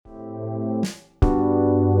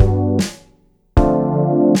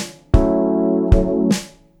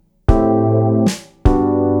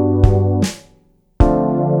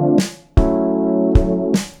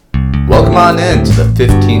on in to the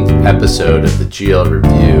 15th episode of the GL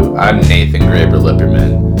Review. I'm Nathan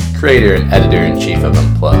Graber-Lipperman, creator and editor-in-chief of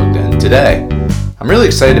Unplugged, and today, I'm really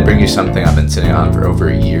excited to bring you something I've been sitting on for over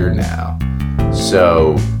a year now.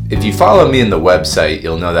 So, if you follow me in the website,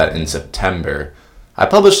 you'll know that in September, I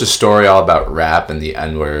published a story all about rap and the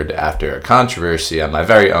N-word after a controversy on my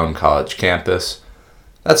very own college campus.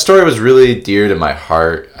 That story was really dear to my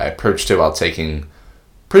heart. I approached it while taking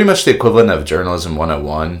pretty much the equivalent of Journalism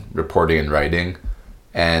 101, reporting and writing.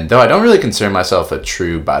 And though I don't really consider myself a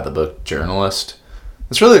true by-the-book journalist,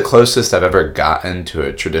 it's really the closest I've ever gotten to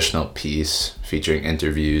a traditional piece featuring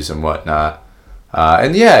interviews and whatnot.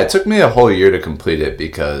 And yeah, it took me a whole year to complete it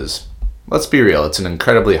because, let's be real, it's an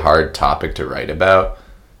incredibly hard topic to write about.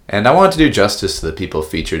 And I wanted to do justice to the people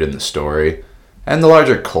featured in the story and the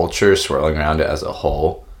larger culture swirling around it as a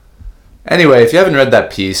whole. Anyway, if you haven't read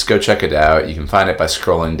that piece, go check it out. You can find it by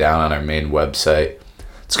scrolling down on our main website.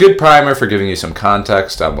 It's a good primer for giving you some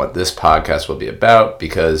context on what this podcast will be about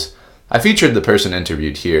because I featured the person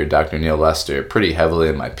interviewed here, Dr. Neal Lester, pretty heavily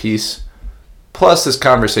in my piece. Plus, this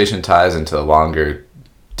conversation ties into the larger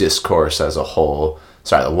discourse as a whole.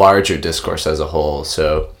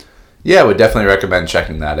 So, yeah, I would definitely recommend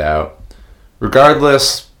checking that out.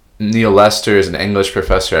 Regardless, Neal Lester is an English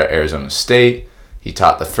professor at Arizona State. He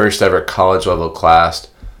taught the first ever college-level class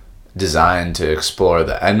designed to explore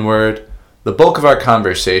the N-word. The bulk of our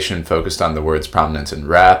conversation focused on the word's prominence in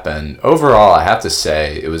rap, and overall, I have to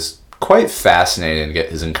say, it was quite fascinating to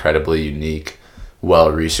get his incredibly unique,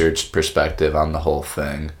 well-researched perspective on the whole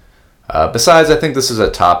thing. Besides, I think this is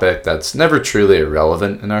a topic that's never truly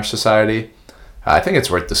irrelevant in our society. I think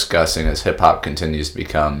it's worth discussing as hip-hop continues to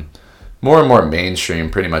become more and more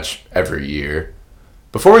mainstream pretty much every year.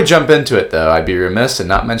 Before we jump into it, though, I'd be remiss in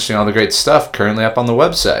not mentioning all the great stuff currently up on the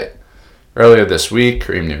website. Earlier this week,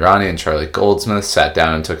 Kareem Noorani and Charlie Goldsmith sat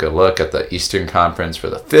down and took a look at the Eastern Conference for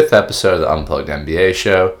the 5th episode of the Unplugged NBA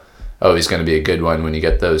show. Always going to be a good one when you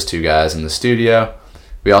get those two guys in the studio.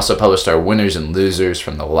 We also published our winners and losers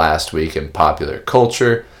from the last week in popular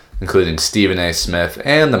culture, including Stephen A. Smith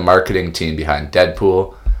and the marketing team behind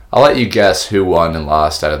Deadpool. I'll let you guess who won and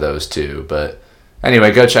lost out of those two, but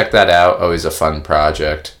anyway, go check that out. Always a fun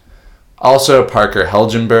project. Also, Parker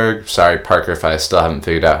Helgenberg. Sorry, Parker, if I still haven't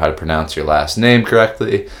figured out how to pronounce your last name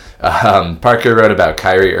correctly. Parker wrote about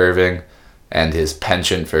Kyrie Irving and his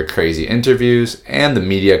penchant for crazy interviews and the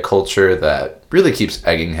media culture that really keeps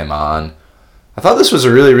egging him on. I thought this was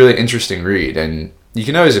a really, really interesting read, and you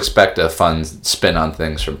can always expect a fun spin on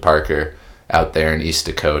things from Parker out there in East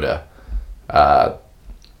Dakota.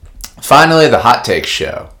 Finally, the Hot Take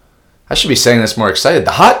Show. I should be saying this more excited.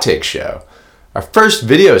 The Hot Take Show. Our first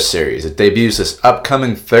video series. It debuts this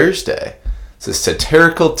upcoming Thursday. It's a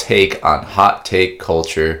satirical take on hot take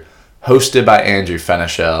culture, hosted by Andrew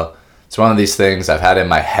Fenichel. It's one of these things I've had in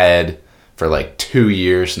my head for like 2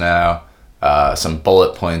 years now. Some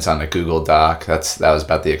bullet points on a Google Doc. That was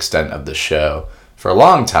about the extent of the show for a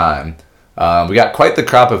long time. We got quite the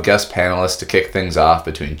crop of guest panelists to kick things off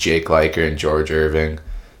between Jake Liker and George Irving.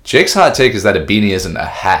 Jake's hot take is that a beanie isn't a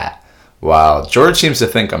hat, while George seems to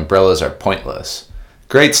think umbrellas are pointless.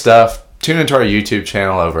 Great stuff. Tune into our YouTube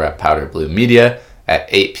channel over at Powder Blue Media at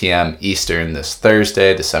 8 p.m. Eastern this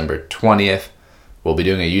Thursday, December 20th. We'll be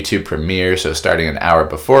doing a YouTube premiere, so starting an hour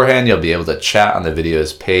beforehand, you'll be able to chat on the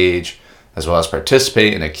video's page, as well as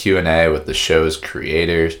participate in a Q&A with the show's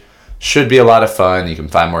creators. Should be a lot of fun. You can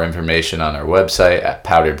find more information on our website at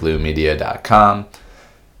powderbluemedia.com.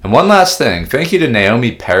 And one last thing, thank you to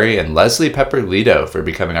Naomi Perry and Leslie Pepperlito for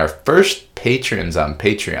becoming our first patrons on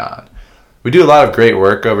Patreon. We do a lot of great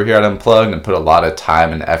work over here at Unplugged and put a lot of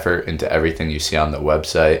time and effort into everything you see on the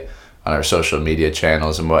website, on our social media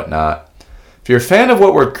channels and whatnot. If you're a fan of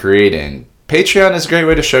what we're creating, Patreon is a great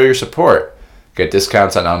way to show your support. Get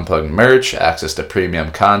discounts on Unplugged merch, access to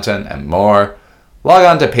premium content, and more. Log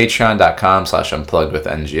on to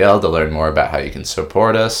patreon.com/unpluggedwithngl to learn more about how you can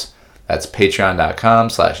support us. That's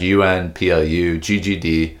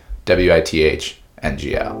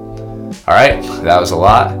patreon.com/UNPLUGGDWITHNGL. All right, that was a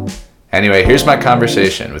lot. Anyway, here's my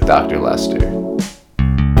conversation with Dr. Lester.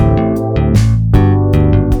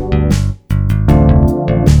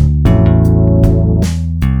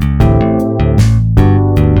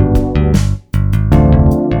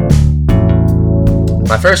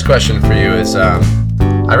 My first question for you is,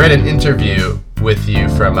 I read an interview with you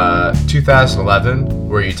from 2011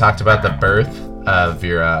 where you talked about the birth of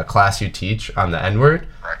your class you teach on the N-word.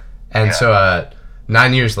 Right. And Yeah. so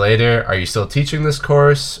 9 years later, are you still teaching this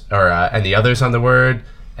course or any others on the word?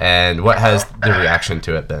 And what has the reaction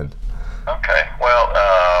to it been? Okay. Well,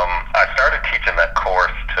 I started teaching that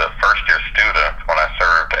course to first-year students when I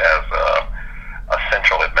served as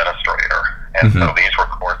central administrator. And so these were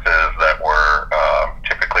courses that were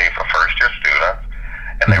typically for first-year students,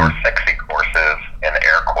 and they were sexy courses, in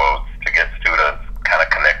air quotes, to get students kind of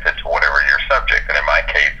connected to whatever your subject. And in my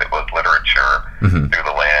case, it was literature through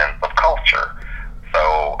the lens of culture.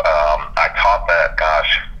 So I taught that,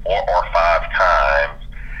 4 or 5 times,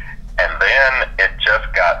 and then it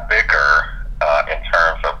just got bigger in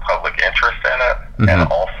terms of public interest in it, and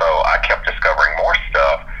also I kept discovering more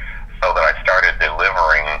stuff, so that I started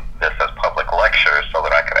delivering this as public lectures so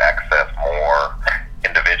that I could access more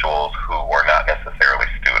individuals who were not necessarily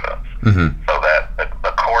students. So that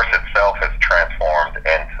the course itself has transformed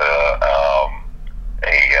into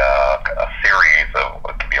a series of,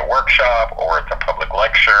 it could be a workshop or it's a public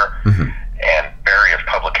lecture, and various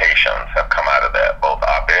publications have come out of that, both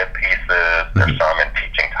op-ed pieces, there's some in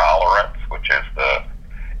Teaching Tolerance, which is the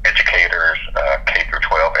educators, K through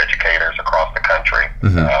 12 educators across the country,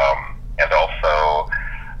 and also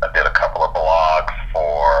I did a couple of blogs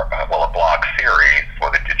for, a blog series for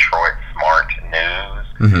the Detroit Smart News,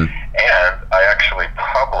 and I actually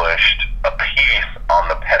published a piece on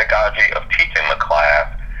the pedagogy of teaching the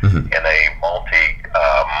class in a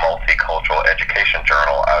multicultural education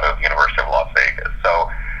journal out of University of Las Vegas. So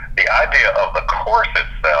the idea of the course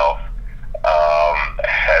itself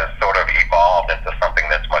has sort of evolved into something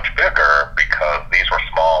that's much bigger, because these were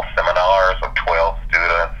small seminars of 12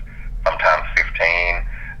 students, sometimes 15,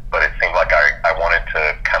 but it seemed like I wanted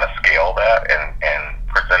to kind of scale that, and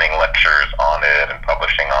presenting lectures on it and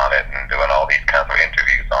publishing on it and doing all these kinds of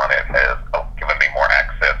interviews on it has given me more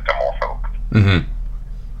access to more folks.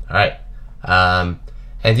 All right. And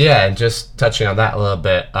just touching on that a little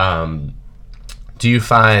bit, do you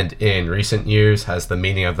find in recent years has the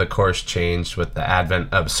meaning of the course changed with the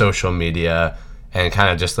advent of social media and kind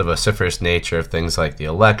of just the vociferous nature of things like the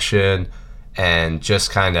election and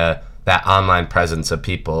just kind of that online presence of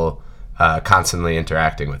people constantly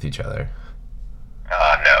interacting with each other?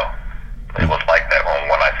 No. It was like that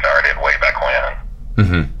when I started way back when.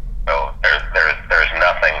 So there's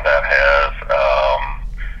nothing that has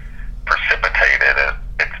precipitated it.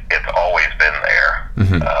 It's always been there.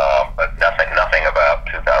 But nothing about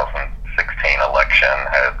 2016 election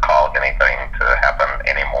has caused anything to happen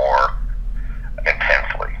any more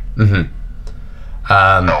intensely. So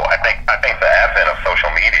I think the advent of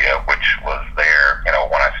social media, which was there,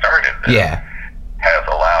 when I started this, has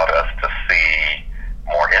allowed us to see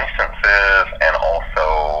more instances, and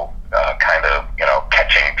also kind of,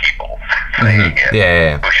 catching people saying it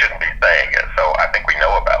who shouldn't be saying it. So I think we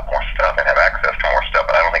know about more stuff and have access to more stuff,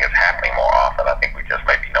 but I don't think it's happening more often. I think we just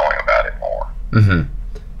may be knowing about it more.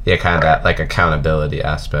 Yeah, kind of that like accountability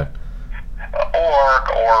aspect. Or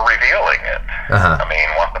revealing it. I mean,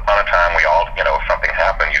 once upon a time, we all, if something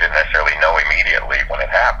happened, you didn't necessarily know immediately when it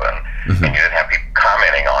happened, and you didn't have people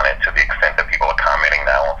commenting on it to the extent that people are commenting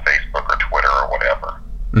now on Facebook or Twitter or whatever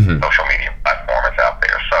social media platform is out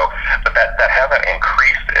there. So, but that hasn't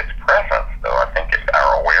increased its presence, though. I think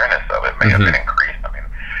our awareness of it may have been increased. I mean,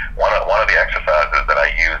 one of the exercises that I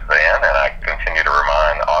used then, and I continue to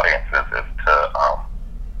remind audiences, is to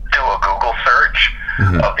do a Google search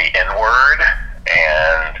of the N-word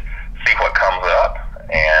and see what comes up.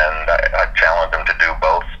 And I challenge them to do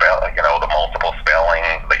both the multiple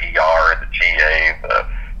spellings, the ER, the GA, the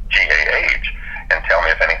GAH, and tell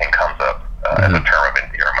me if anything comes up as a term of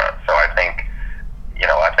endearment. So I think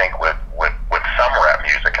with some rap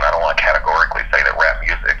music, and I don't want to categorically say that rap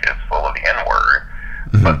music is full of the N-word,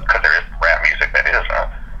 but because there is rap music that isn't.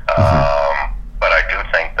 But I do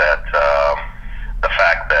think that the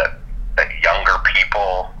fact that younger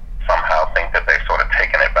people somehow think that they've sort of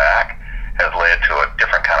taken it back has led to a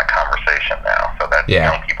different kind of conversation now. So that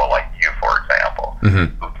young people like you, for example, who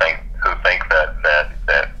think that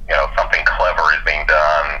something clever is being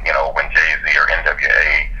done, when Jay-Z or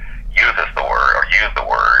NWA uses the word or use the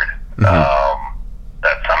word,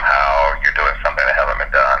 that somehow you're doing something that hasn't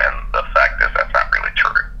been done, and the fact is that's not really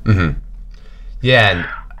true. Yeah,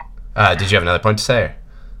 and did you have another point to say?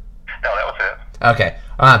 No, that was it. Okay.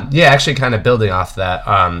 Actually kind of building off that,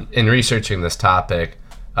 in researching this topic,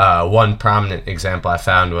 one prominent example I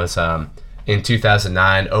found was in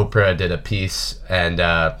 2009, Oprah did a piece and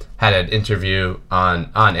had an interview on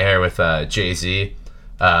air with Jay-Z,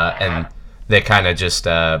 and they kind of just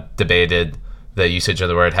debated the usage of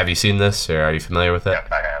the word. Have you seen this, or are you familiar with it?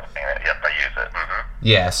 Yep, I have seen it. Yep, I use it.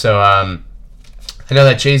 Yeah, so I know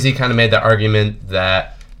that Jay-Z kind of made the argument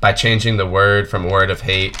that by changing the word from a word of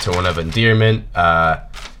hate to one of endearment,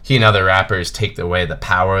 he and other rappers take away the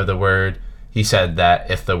power of the word. He said that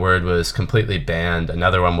if the word was completely banned,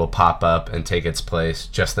 another one will pop up and take its place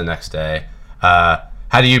just the next day.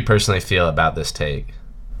 How do you personally feel about this take?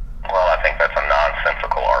 Well, I think that's a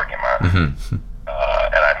nonsensical argument.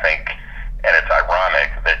 And I think, and it's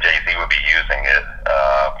ironic that Jay-Z would be using it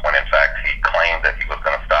when in fact he claimed that he was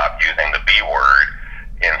going to stop using the B word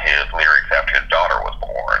in his lyrics after his daughter was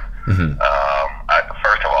born.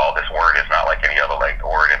 First of all, this word is not like any other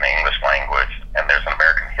word in the English language, and there's an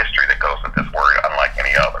American history that goes with this word unlike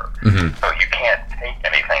any other. So you can't take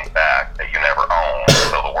anything back that you never owned.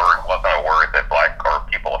 So the word wasn't a word that black or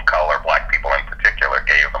people of color, black people in particular,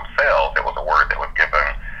 gave themselves. It was a word that was given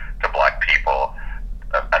to black people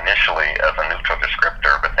initially as a neutral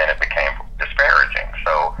descriptor, but then it became disparaging.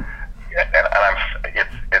 So,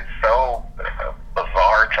 it's so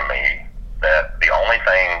bizarre to me that the only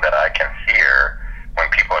thing that I can hear when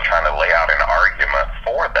people are trying to lay out an argument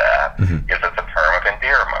for that is it's a term of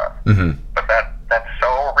endearment. But that's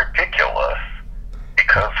so ridiculous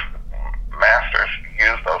because masters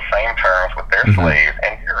use those same terms with their slaves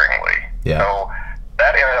endearingly. So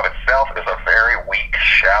that in and of itself is a very weak,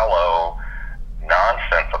 shallow,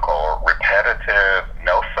 nonsensical, repetitive,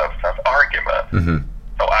 no substance argument.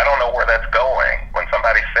 So I don't know where that's going when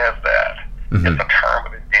somebody says that. It's a term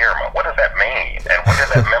of endearment. What does that mean? And when did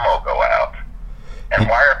that memo go out? And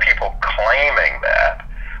why are people claiming that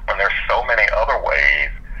when there's so many other ways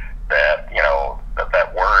that,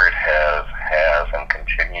 that word has and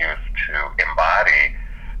continues to embody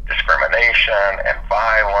discrimination and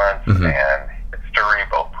violence and history,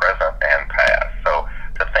 both present and past. So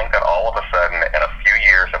to think that all of a sudden in a few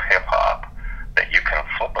years of hip hop that you can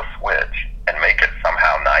flip a switch and make it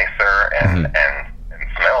somehow nicer and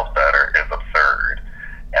smells better is absurd.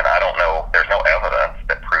 And I don't know, there's no evidence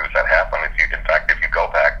that proves that happened. In fact, if you go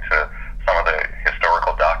back to some of the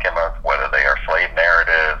historical documents, whether they are slave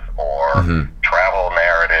narratives or travel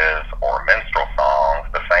narratives or minstrel songs,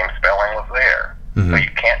 the same spelling was there. So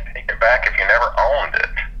you can't take it back if you never owned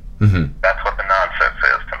it. That's what the nonsense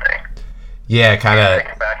is to me. Yeah, kind of.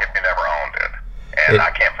 Take it back if you never owned it. And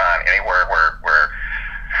I can't find anywhere where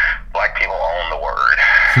black people own the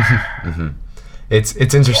word. It's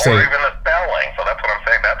interesting. Or even the spelling. So that's what I'm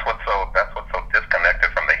saying. That's what's so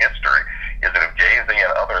disconnected from the history. Is that if Jay-Z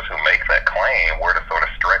and others who make that claim were to sort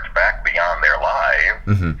of stretch back beyond their lives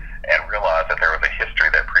and realize that there was a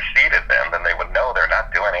history that preceded them, then they would know they're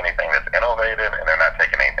not doing anything that's innovative and they're not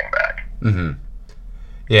taking anything back.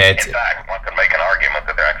 Yeah, in fact, one could make an argument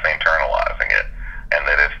that they're actually internalizing it, and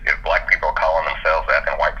that if black people are calling themselves that,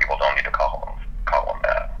 then white people don't need to call them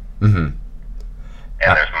that. And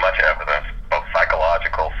there's much evidence, both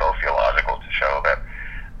psychological, sociological, to show that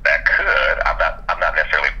could. I'm not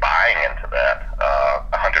necessarily buying into that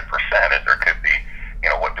 100%. There could be,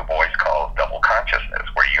 what Du Bois calls double consciousness,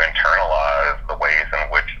 where you internalize the ways in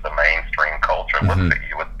which the mainstream culture looks at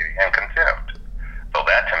you with pity and contempt. So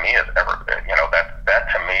that to me is that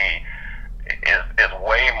to me is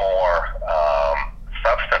way more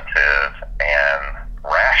substantive and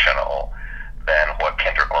rational than what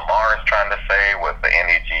Kendrick Lamar is trying to say with the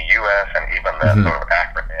NEGUS and even that sort of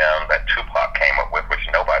acronym that Tupac came up with, which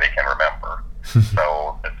nobody can remember.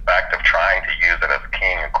 So the fact of trying to use it as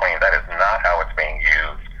king and queen, that is not how it's being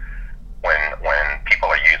used when people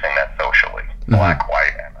are using that socially, black,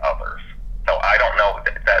 white, and others. So I don't know,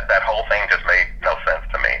 that whole thing just made no sense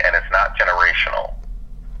to me, and it's not generational.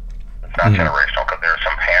 It's not generational, because there are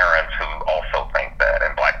some parents who also think that,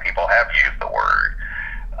 and black people have used the word.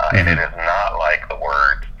 And it is not like the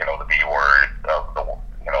word, the B word, those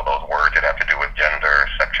words that have to do with gender,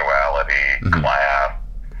 sexuality, class.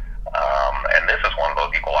 And this is one of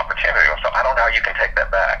those equal opportunity. So I don't know how you can take that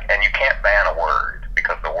back. And you can't ban a word,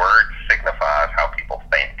 because the word signifies how people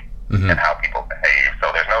think and how people behave.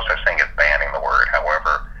 So there's no such thing as banning the word.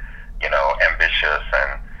 However, ambitious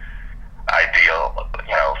and ideally, the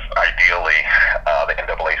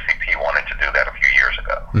NAACP wanted to do that a few years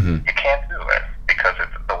ago. You can't do it, because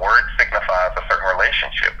the word signifies a certain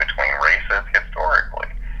relationship between races historically,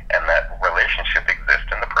 and that relationship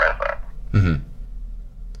exists in the present.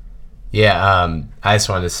 Yeah, I just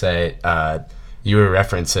wanted to say, you were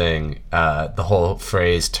referencing the whole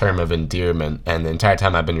phrase term of endearment, and the entire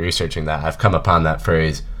time I've been researching that, I've come upon that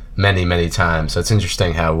phrase many, many times. So it's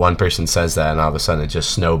interesting how one person says that and all of a sudden it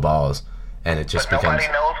just snowballs, and it just becomes...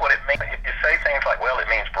 Nobody knows what it means. You say things like, well, it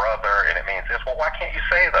means brother, and it means this. Well, why can't you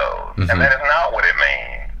say those? And that is not what it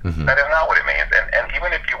means. That is not what it means. And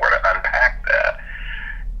even if you were to unpack that,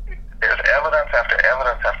 there's evidence after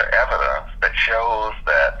evidence after evidence that shows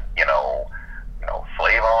that,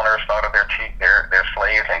 slave owners thought of their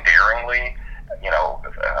slaves endearingly.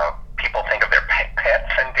 People think of their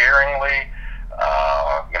pets endearingly.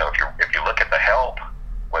 If you look at The Help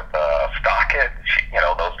with Stockett,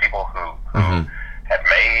 those people who had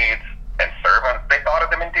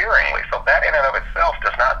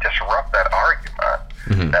disrupt that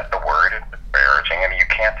argument that the word is disparaging and you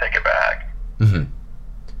can't take it back.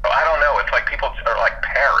 So I don't know. It's like people are like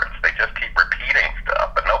parrots. They just keep repeating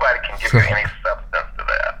stuff, but nobody can give you any substance to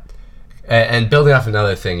that. And building off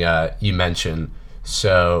another thing you mentioned,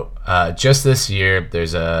 so just this year,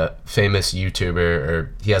 there's a famous YouTuber,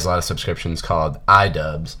 or he has a lot of subscriptions, called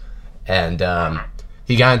iDubbbz, and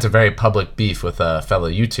he got into very public beef with a fellow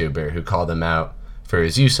YouTuber who called him out for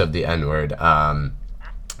his use of the N-word.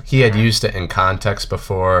 He had used it in context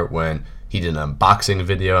before when he did an unboxing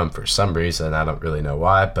video, and for some reason, I don't really know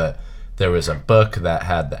why, but there was a book that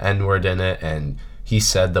had the N-word in it, and he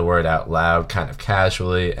said the word out loud kind of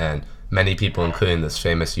casually, and many people, including this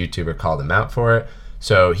famous YouTuber, called him out for it.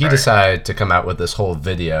 So he decided to come out with this whole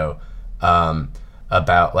video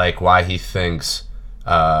about like why he thinks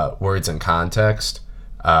words in context,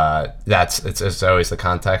 it's always the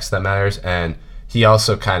context that matters. And he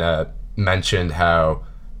also kind of mentioned how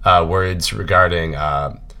words regarding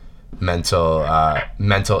mental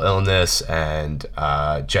illness and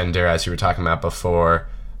gender, as you were talking about before,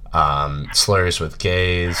 slurs with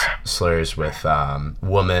gays, slurs with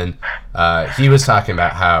woman. He was talking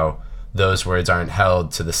about how those words aren't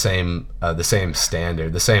held to the same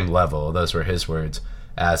standard, the same level. Those were his words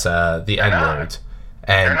as the N-word.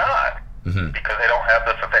 And they're not, because they don't have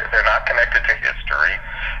they're not connected to history.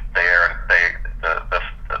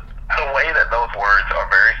 The way that those words are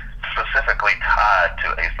very specifically tied to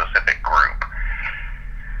a specific group.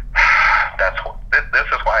 This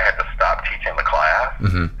is why I had to stop teaching the class,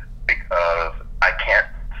 because I can't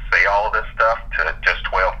say all of this stuff to just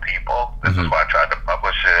 12 people. This is why I tried to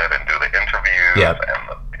publish it and do the interviews and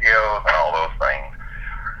the videos and all those things,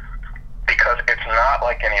 because it's not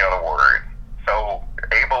like any other word. So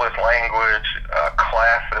ableist language,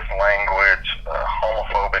 classist language,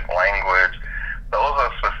 homophobic language, those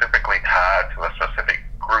are specifically tied to a specific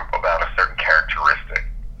group about a certain characteristic.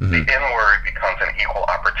 The N-word becomes an equal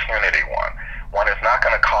opportunity one. One is not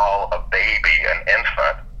going to call a baby, an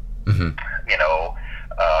infant,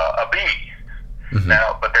 a bee.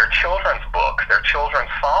 Now, but they're children's books, they're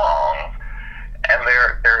children's songs, and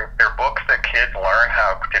they're books that kids learn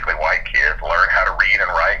how, particularly white kids, learn how to read and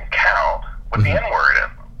write and count with the N-word in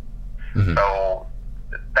them. So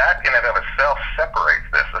that in and of itself separates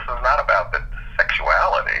this. This is not about the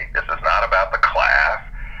sexuality. This is not about the class.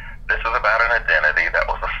 This is about an identity that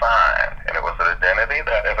was assigned. And it was an identity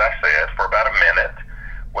that, as I said, for about a minute,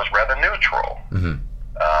 was rather neutral.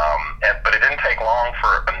 But it didn't take long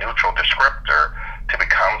for a neutral descriptor to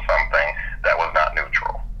become something that was not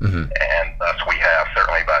neutral. And thus we have,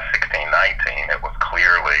 certainly by 1619, it was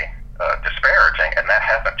clearly disparaging, and that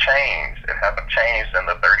hasn't changed. It hasn't changed in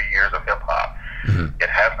the 30 years of hip-hop. It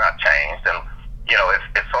has not changed. And,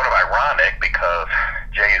 it's sort of ironic, because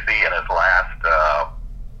Jay-Z in his last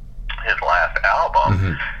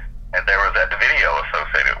album, and there was that video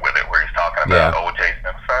associated with it where he's talking about O.J.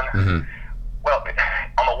 Simpson. Well,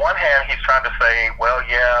 on the one hand, he's trying to say, well,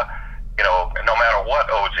 no matter what,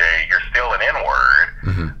 O.J., you're still an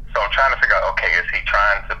N-word. So I'm trying to figure out, okay, is he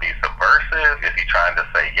trying to be subversive? Is he trying to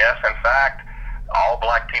say, yes, in fact, all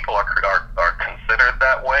black people are considered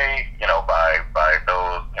that way, by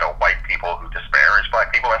those, white people who disparage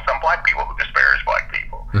black people, and some black people who disparage black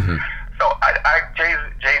people. So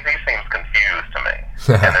Jay-Z seems confused to me.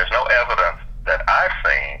 And there's no evidence that I've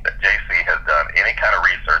seen that Jay-Z has done any kind of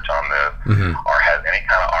research on this or has any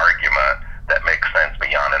kind of argument that makes sense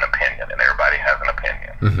beyond an opinion, and everybody has an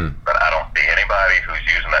opinion. But I don't see anybody who's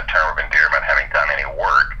using that term of endearment having done any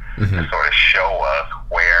work to sort of show us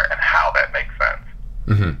where and how that makes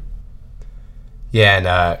sense. Yeah, and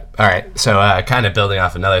all right, so kind of building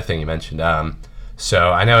off another thing you mentioned,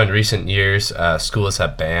 so I know in recent years, schools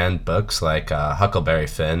have banned books like Huckleberry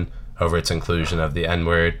Finn over its inclusion of the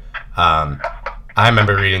N-word. I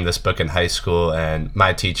remember reading this book in high school, and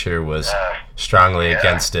my teacher was strongly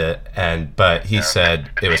against it, but he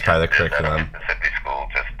said it was part of the curriculum. Mississippi school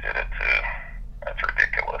just did it too. That's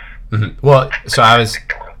ridiculous. Well, so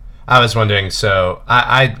I was wondering, so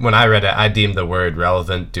I when I read it, I deemed the word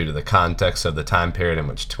relevant due to the context of the time period in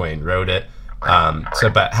which Twain wrote it.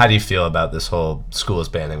 But how do you feel about this whole schools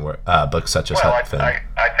banning books such as Huck Finn? I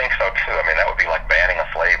think so too. I mean, that would be like banning a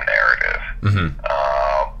slave narrative.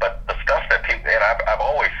 But the stuff that people, and I've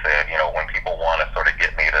always said, when people want to sort of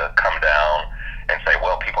get me to come down and say,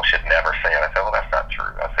 well, people should never say it, I said, well, that's not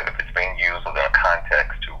true. I said, if it's being used within a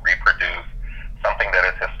context to reproduce something that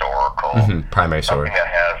is historical, primary source, something that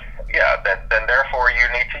has, then therefore you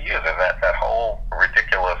need to use it. That whole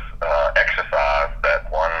ridiculous exercise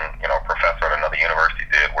that one professor at another university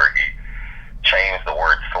did, where he changed the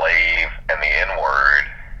word slave and the N-word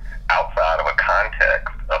outside of a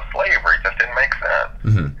context of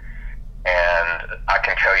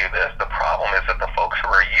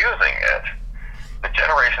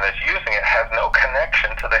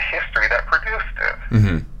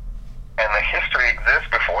Mm-hmm. And the history exists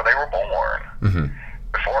before they were born,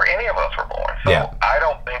 before any of us were born. So Yeah. I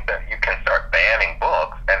don't think that you can start banning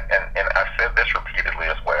books. And I've said this repeatedly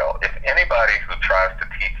as well. If anybody who tries to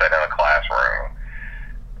teach that in a classroom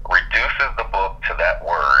reduces the book to that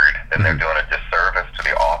word, then they're doing a disservice to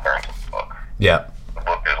the author of the book. Yeah. The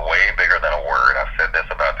book is way bigger than a word. I've said this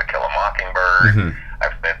about To Kill a Mockingbird.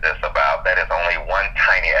 I've said this about that is only one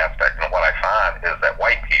tiny aspect. And what I find is that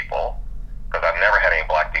white people, because I've never had any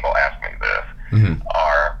black people ask me this,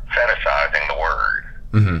 are fetishizing the word.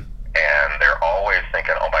 And they're always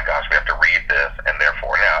thinking, oh my gosh, we have to read this. And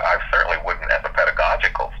therefore, now, I certainly wouldn't, as a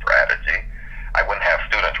pedagogical strategy, I wouldn't have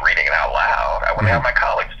students reading it out loud. I wouldn't have my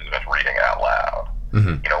college students reading it out loud.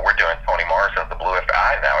 You know, we're doing Toni Morrison's The Bluest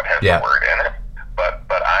Eye now. It has the word in it.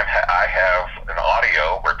 But I have an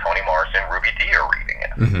audio where Toni Morrison and Ruby Dee are reading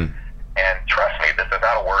it. And trust me, this is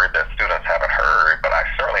not a word that students haven't heard, but I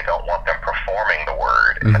certainly don't want them performing the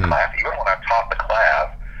word in the class. Even when I taught the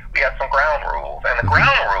class, we had some ground rules. And the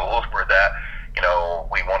ground rules were that, you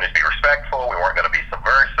know, we wanted to be respectful, we weren't going to be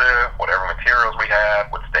subversive, whatever materials we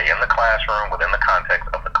had would stay in the classroom within the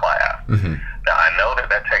context of the class. Now, I know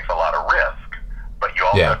that that takes a lot of risk, but you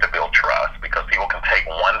also have to build trust, because people can take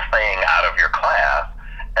one thing out of your class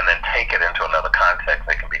and then take it into another context.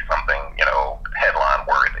 It can be something, you know, headline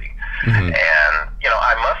worthy. And, you know,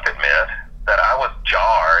 I must admit that I was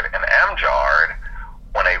jarred and am jarred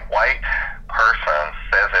when a white person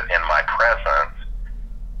says it in my presence,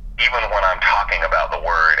 even when I'm talking about the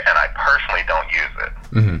word and I personally don't use it.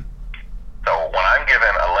 So when I'm given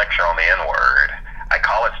a lecture on the N-word, I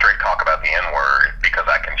call it Straight Talk About the N-word, because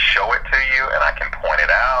I can show it to you and I can point it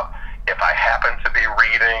out. If I happen to be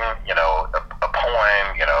reading, you know, a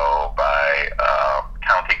poem, you know, by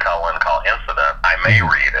County Cullen called Incident, I may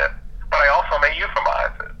read it, but I also may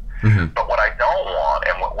euphemize it. But what I don't want,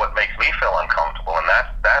 and what makes me feel uncomfortable, and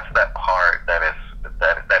that's that part that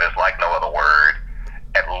is like no other word,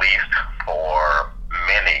 at least for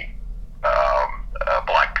many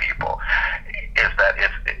black people, is that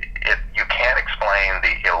you can't explain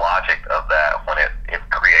the illogic of that when it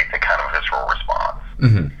creates a kind of visceral response.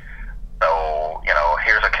 So, you know,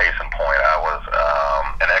 here's a case in point. I was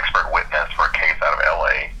an expert witness for a case out of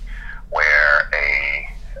LA where a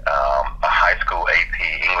high school AP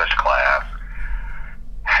English class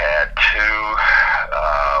had two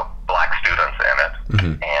black students in it,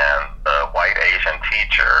 and the white Asian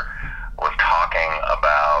teacher was talking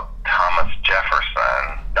about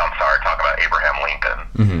talking about Abraham Lincoln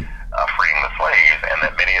freeing the slaves, and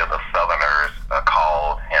that many of the Southerners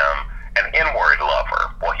called him an N-word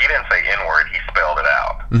lover. Well, he didn't say N-word, he spelled it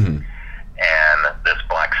out. And this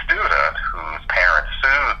black student whose parents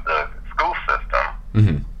sued the school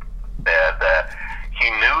system said that he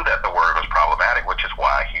knew that the word was problematic, which is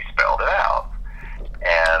why he spelled it out.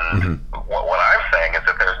 And what I'm saying is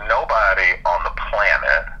that there's nobody on the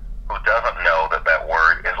planet who doesn't know that that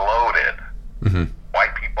word is loaded.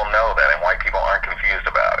 White people know that, and white people aren't confused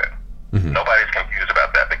about it. Nobody's confused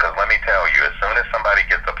about that, because let me tell you, as soon as somebody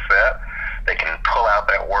gets upset, they can pull out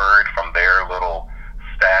that word from their little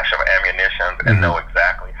stash of ammunition and know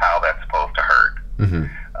exactly how that's supposed to hurt.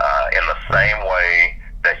 In the same way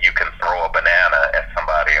that you can throw a banana at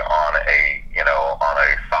somebody on a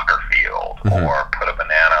soccer field, or put a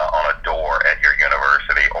banana on a door at your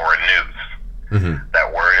university, or a noose. That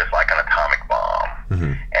word is like an atomic bomb,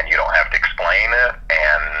 and you don't have to explain it,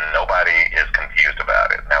 and nobody is confused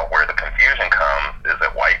about it. Now, where the confusion comes is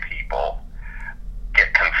that white people get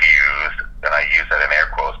confused, and I use that in air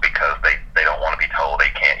quotes, because they don't want to be told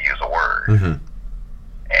they can't use a word.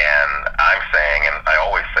 And I'm saying, and I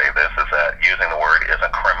always say this, is that using the word is a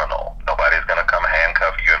criminal. Nobody's going to come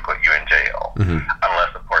handcuff you and put you in jail,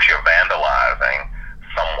 unless, of course, you're vandalizing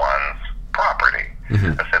someone's property.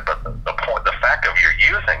 I said, but the fact of your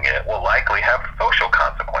using it will likely have social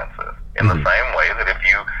consequences. In the same way that if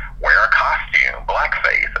you wear a costume,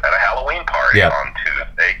 blackface, at a Halloween party on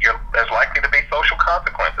Tuesday, there's likely to be social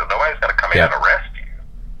consequences. Nobody's going to come in and arrest you.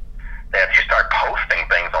 Now, if you start posting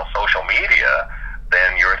things on social media,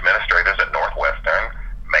 then your administrators at Northwestern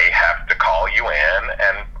may have to call you in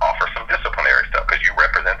and offer some disciplinary stuff, because you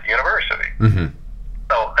represent the university.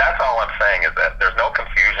 So that's all I'm saying, is that there's no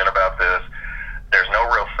confusion about this. There's no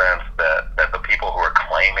real sense that the people who are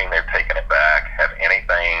claiming they've taken it back have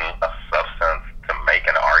anything of substance to make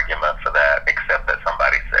an argument for that, except that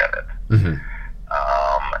somebody said it.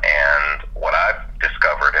 And what I've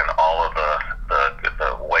discovered in all of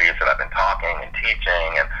the ways that I've been talking and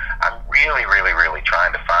teaching, and I'm really, really, really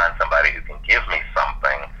trying to find somebody who can give me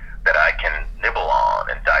something that I can nibble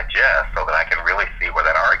on and digest, so that I can really see where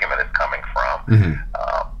that argument is coming from.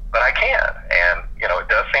 But I can't. And, you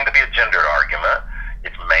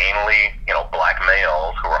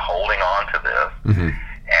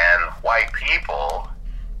And white people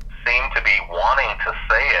seem to be wanting to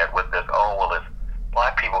say it with this, oh, well, if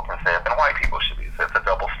black people can say it, then white people should be. So it's a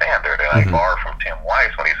double standard. And I borrow from Tim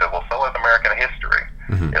Weiss when he said, well, so is American history.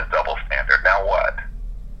 Is double standard. Now what?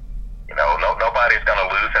 You know, nobody's going to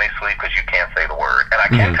lose any sleep because you can't say the word. And I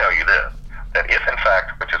can tell you this, that if in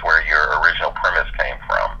fact, which is where your original premise came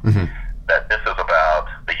from, that this is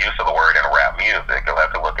about the use of the word in rap music, you'll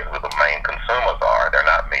have to look at who the main consumers are. They're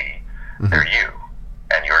not me. They're you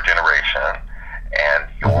and your generation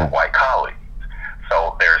and your white colleagues.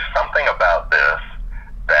 So there's something about this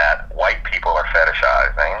that white people are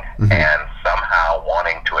fetishizing and somehow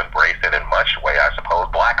wanting to embrace it in much way I suppose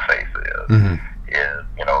blackface is,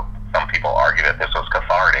 you know, some people argue that this was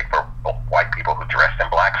cathartic for white people who dressed in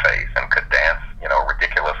blackface and could dance, you know,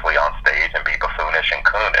 ridiculously on stage and be buffoonish and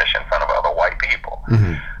coonish in front of other white people.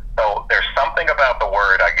 So there's something about the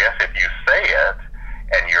word, I guess, if you say it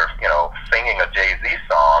and you're, you know, singing a Jay-Z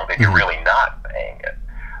song, then you're really not saying it.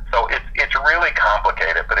 So it's really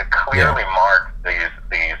complicated, but it clearly marks these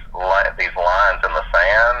lines in the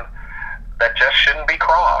sand that just shouldn't be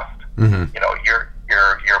crossed. You know, you're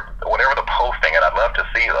whatever the posting, and I'd love to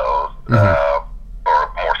see those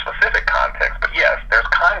or more specific context. But yes, there's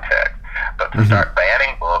context. But to start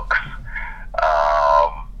banning books,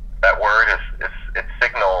 that word it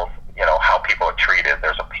signals, you know, how people are treated.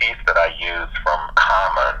 There's a piece that I used from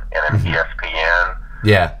Common in an ESPN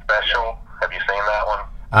special. Have you seen that one?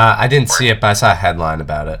 I didn't see it, but I saw a headline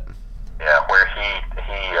about it. Yeah, where he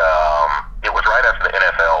it was right after the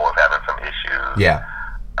NFL was having some issues. Yeah.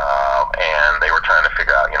 And they were trying to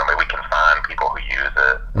figure out, you know, maybe we can find people who use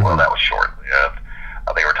it. Well, that was short-lived.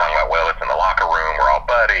 They were talking about, well, it's in the locker room, we're all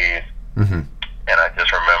buddies. And I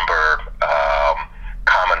just remember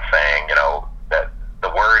Common saying, you know, that the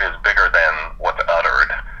word is bigger than what's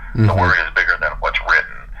uttered. The word is bigger than what's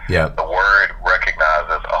written. The word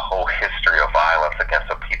recognizes a whole history of violence against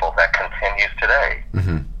the people that continues today.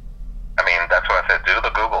 I mean, that's what I said. Do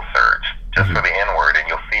the Google search just for the N-word, and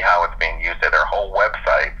you'll see how it's being used. Their whole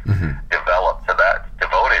website developed to that,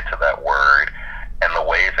 devoted to that word, and the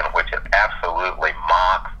ways in which it absolutely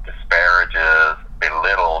mocks, disparages,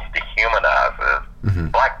 belittles,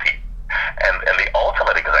 dehumanizes black people. And the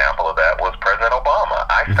ultimate example of that was President Obama.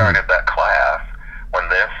 I started that class when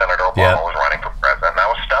then Senator Obama was running for president, and I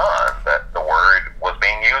was stunned that the word was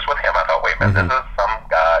being used with him. I thought, wait a minute, this is some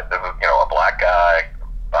guy, this is, you know, a black guy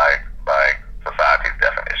by society's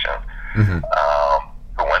definition,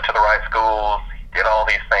 who went to the right schools, he did all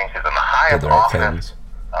these things, he's in the highest office,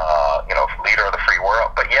 you know, leader of the free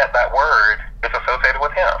world, but yet that word is associated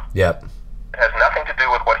with him. It has nothing to do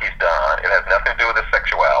with what he's done. It has nothing to do with his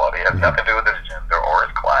sexuality. It has nothing to do with his gender or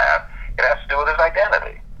his class. It has to do with his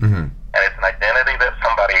identity. And it's an identity that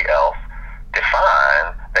somebody else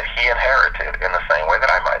defined that he inherited in the same way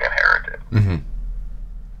that I might inherit it.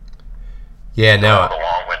 Yeah, no. That was a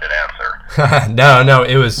long-winded answer. No,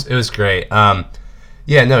 it was great.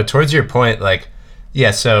 Yeah, no, towards your point, like,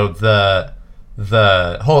 yeah, so the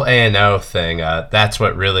whole A&O thing, that's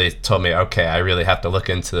what really told me, okay, I really have to look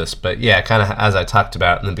into this. But yeah, kind of as I talked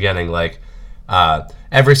about in the beginning, like,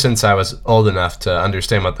 ever since I was old enough to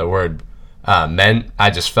understand what the word meant, I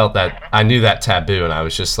just felt that I knew that taboo, and I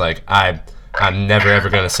was just like, I'm never ever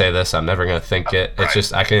going to say this, I'm never going to think it. It's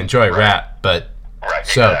just, I can enjoy rap, but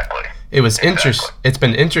so it was it's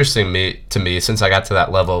been interesting to me since I got to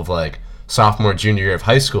that level of like sophomore, junior year of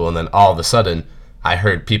high school, and then all of a sudden I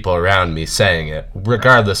heard people around me saying it,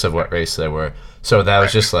 regardless of what race they were. So that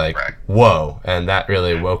was just like, whoa, and that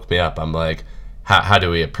really woke me up. I'm like, how do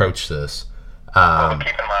we approach this? Well, keep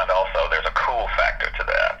in mind also, there's a cool factor to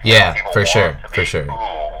that. Yeah, for sure.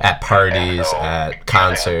 Cool. At parties, at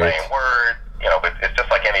concerts. The same word, you know, but it's just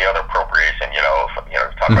like any other appropriation. You know,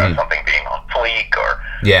 talk about something being on fleek or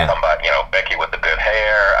somebody, you know, Becky with the good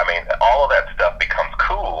hair. I mean, all of that stuff becomes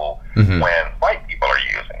cool when white people are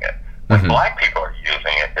using it. When black people are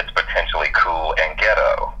using it, it's potentially cool and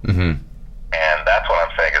ghetto. And that's what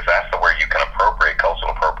I'm saying, is that's the where you can appropriate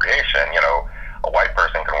cultural appropriation. You know, a white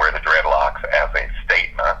person can wear the dreadlocks as a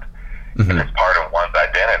statement. If it's part of one's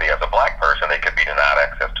identity. As a black person, they could be denied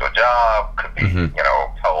access to a job, could be, you know,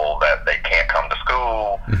 told that they can't come to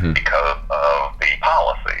school because of the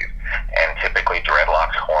policies. And typically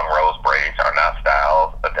dreadlocks, cornrows, braids are not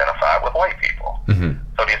styles identified with white people.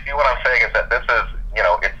 So do you see what I'm saying, is that this is, you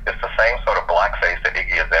know, it's the same sort of blackface that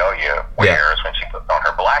Iggy Azalea wears when she puts on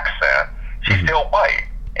her black scent. She's still white,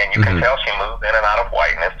 and you can tell she moves in and out of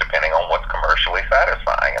whiteness depending on what's commercially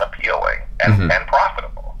satisfying and appealing and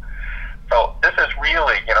profitable. So this is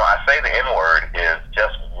really, you know, I say the N-word is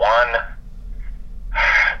just one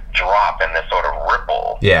drop in this sort of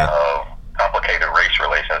ripple of complicated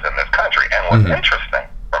relations in this country. And what's interesting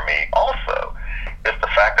for me also is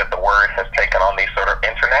the fact that the word has taken on these sort of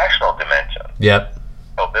international dimensions. Yep.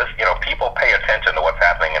 So this, people pay attention to what's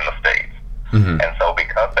happening in the States. And so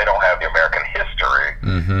because they don't have the American history,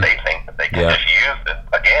 they think that they can just use it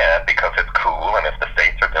again because it's cool, and if the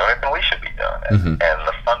States are doing it, then we should be doing it. And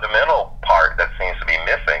the fundamental part that seems to be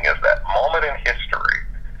missing is that moment in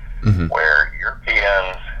history where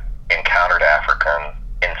Europeans encountered Africans,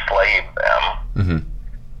 enslaved them,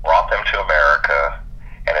 brought them to America,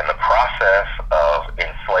 and in the process of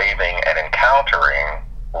enslaving and encountering,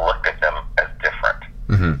 looked at them as different.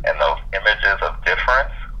 And those images of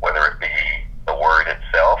difference, whether it be the word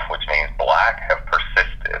itself, which means black, have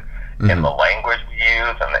persisted in the language we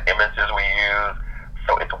use and the images we use.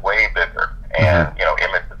 So it's way bigger. And,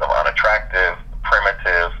 images of unattractive,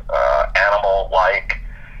 primitive, animal-like,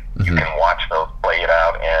 you can watch those played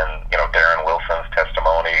out in, Darren Wilson's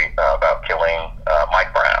testimony about killing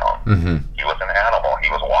Mike Brown. He was an animal. He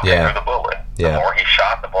was walking through the bullet. The more he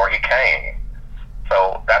shot, the more he came.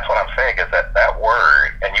 So that's what I'm saying, is that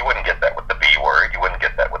word, and you wouldn't get that with the B word, you wouldn't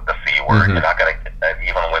get that with the C word, you're not going to get that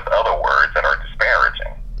even with other words that are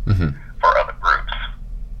disparaging for other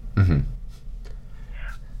groups.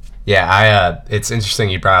 Yeah, it's interesting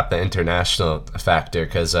you brought up the international factor,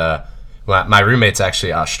 because my roommate's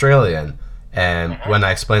actually Australian, and when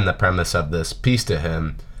I explained the premise of this piece to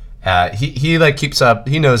him, he keeps up,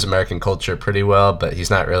 he knows American culture pretty well, but he's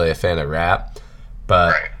not really a fan of rap.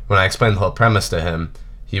 But when I explained the whole premise to him,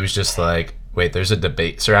 he was just like, wait, there's a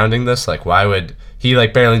debate surrounding this? Like, why would... He,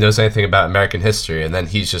 barely knows anything about American history, and then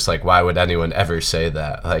he's just like, why would anyone ever say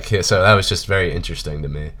that? So that was just very interesting to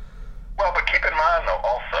me. Well, but keep in mind, though,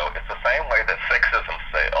 also, it's the same way that sexism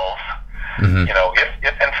sells.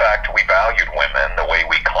 If in fact we valued women the way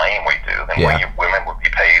we claim we do, then women would be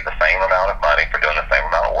paid the same amount of money for doing the same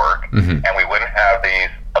amount of work, and we wouldn't have these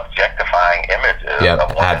objectifying images of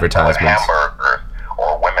women selling hamburgers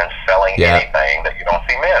or women selling anything that you don't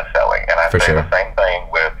see men selling. And I say the same thing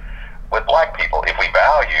with black people. If we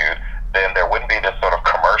valued, then there wouldn't be this sort of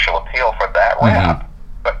commercial appeal for that rap.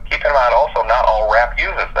 But keep in mind also, not all rap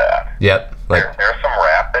uses that. There's some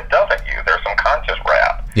rap that doesn't use. There's some conscious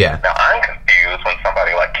rap. Now I'm confused when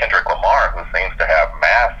somebody like Kendrick Lamar, who seems to have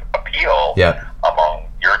mass appeal among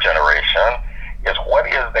your generation, is what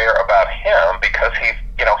is there about him? Because he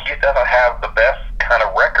doesn't have the best kind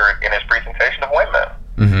of record in his presentation of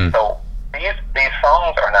women. So these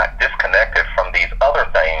songs are not disconnected from these other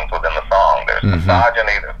things within the song. There's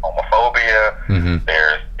misogyny, there's homophobia,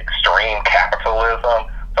 there's extreme capitalism.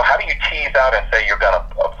 So how do you tease out and say you're going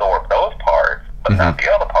to absorb those parts, but not the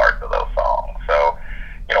other parts of those songs? So,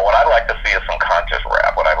 what I'd like to see is some conscious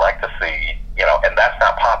rap. What I'd like to see, and that's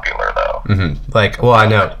not popular, though. I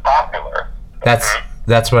know. It's popular.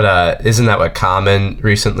 That's what, isn't that what Common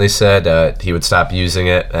recently said? He would stop using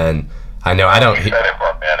it, and I know I don't... He said it for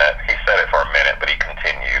a minute. But he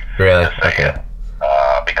continued really? to say it.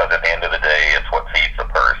 Because at the end of the day, it's what feeds the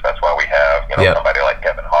purse. That's why we have, somebody like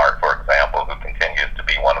Kevin Hart, for example, who continues to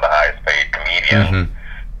be one of the highest paid comedians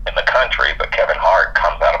in the country. But Kevin Hart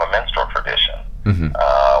comes out of a minstrel tradition,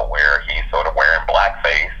 where he's sort of wearing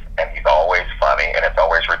blackface, and he's always funny, and it's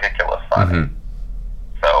always ridiculous funny.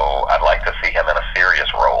 So I'd like to see him in a serious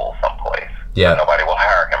role someplace. Nobody will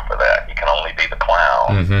hire him for that. He can only be the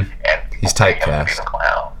clown, and he's typecast. Be the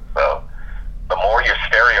clown. So the more you're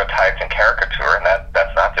stereotyped and caricature, and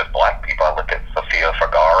that's not just black people. I look at Sofia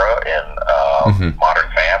Vergara in Modern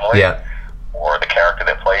Family, or the character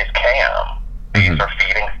that plays Cam. These are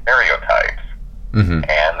feeding stereotypes,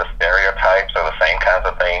 and the stereotypes are the same kinds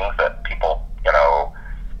of things that people,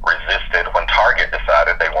 resisted when Target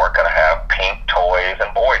decided they weren't going to have pink toys and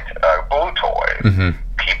blue toys.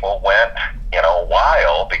 People went,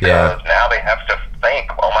 wild because now they have to think,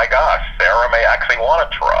 oh my gosh, Sarah may actually want a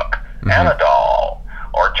truck and a doll,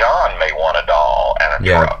 or John may want a doll and a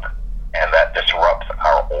truck, and that disrupts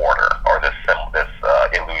our order, or this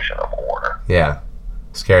illusion of order.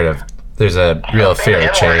 Scared of. There's a real fear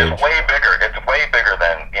of change. It's way bigger. It's way bigger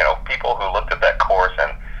than people who looked at that course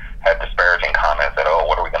and had disparaging comments that,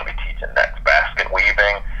 what are we going to be teaching next? Basket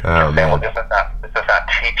weaving. Oh, man. Well, this is not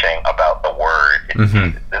teaching about the word.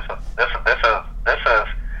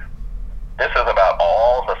 This is about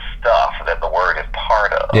all the stuff that the word is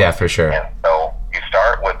part of. Yeah, for sure. And so you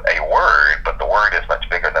start with a word, but the word is much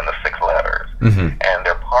bigger than the 6 letters. And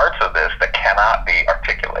there are parts of this that cannot be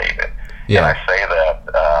articulated. And I say that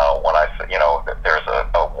when I say, there's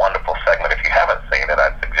a wonderful segment. If you haven't seen it,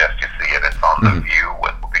 I'd suggest you see it. It's on The View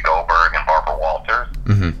with Whoopi Goldberg and Barbara Walters,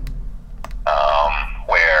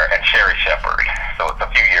 and Sherry Shepherd. So it's a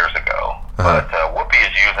few years ago. But Whoopi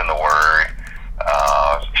is using the word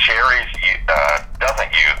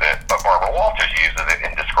just uses it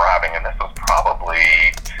in describing, and this was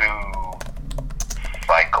probably 2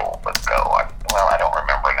 cycles ago. I don't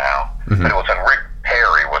remember now, but it was when Rick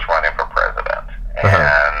Perry was running for president,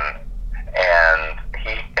 and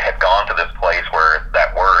he had gone to this place where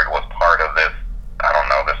that word was part of this, I don't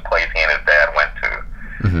know, this place he and his dad went to.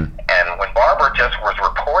 And when Barbara just was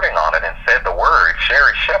reporting on it and said the word,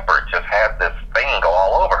 Sherry Shepherd just had this thing go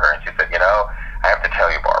all over her, and she said, I have to tell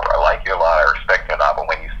you, Barbara, I like you a lot, I respect you a lot, but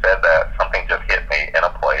when you said that, something just hit me in a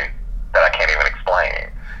place that I can't even explain.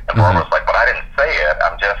 And Barbara was like, but I didn't say it,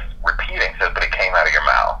 I'm just repeating. She said, but it came out of your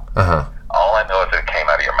mouth. All I know is it came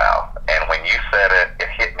out of your mouth. And when you said it, it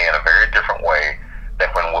hit me in a very different way than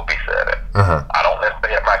when Whoopi said it. I don't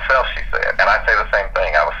necessarily it myself, she said. And I say the same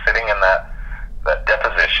thing. I was sitting in that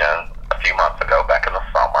deposition a few months ago, back in the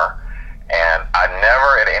summer, and I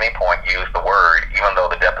never at any point used the word, even though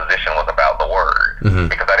the deposition was about the word,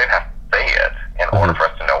 because I didn't have to say it in order for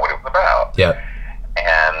us to know what it was about.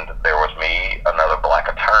 And there was me, another black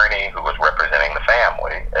attorney who was representing the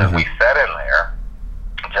family, as we sat in there,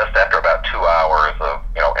 just after about 2 hours of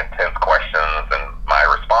intense questions and my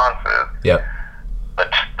responses.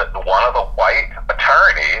 One of the white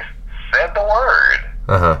attorneys said the word,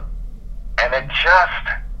 and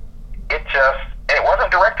it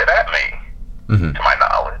wasn't directed at me, to my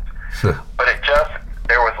knowledge, but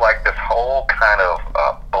there was like this whole kind of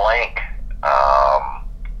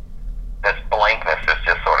this blankness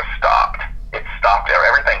just sort of stopped. It stopped.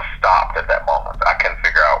 Everything stopped at that moment. I couldn't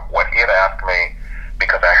figure out what he had asked me,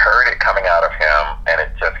 because I heard it coming out of him, and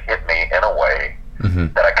it just hit me in a way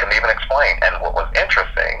that I couldn't even explain. And what was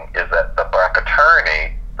interesting is that the black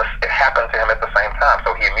attorney, it happened to him at the same time.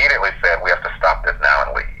 So he immediately said, we have to stop this now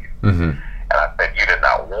and leave. And I said, you did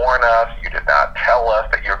not warn us. You did not tell us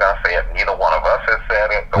that you were going to say it. Neither one of us has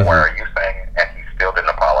said it. So why are you saying it? And he still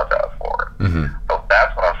didn't apologize for it. So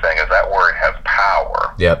that's what I'm saying, is that word has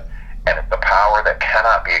power. And it's a power that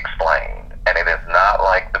cannot be explained. And it is not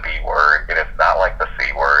like the B word. It is not like the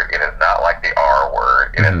C word. It is not like the R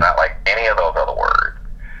word. It is not like any of those other words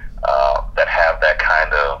that have that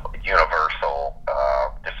kind of universal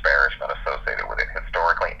disparagement associated with it,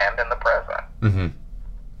 historically and in the present.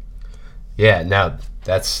 Yeah, no,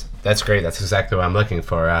 that's great. That's exactly what I'm looking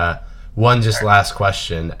for. One just last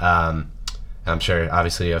question. I'm sure,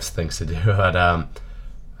 obviously, you have things to do, but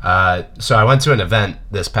so I went to an event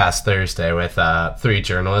this past Thursday with 3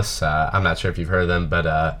 journalists. I'm not sure if you've heard of them,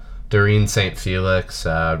 but Doreen St. Felix,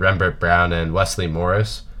 Rembert Brown, and Wesley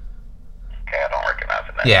Morris. Okay, I don't recognize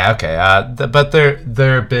the name. Yeah, okay. But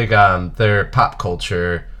they're big. They're pop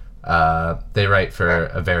culture. They write for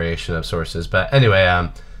a variation of sources. But anyway,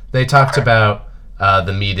 they talked about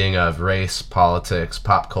the meeting of race, politics,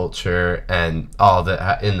 pop culture, and all of it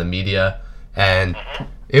in the media. And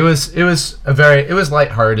it was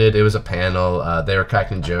lighthearted. It was a panel. They were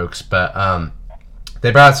cracking jokes, but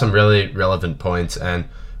they brought up some really relevant points. And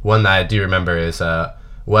one that I do remember is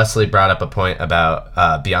Wesley brought up a point about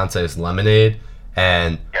Beyonce's Lemonade,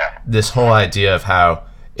 and this whole idea of how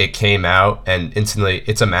it came out and instantly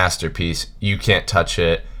it's a masterpiece. You can't touch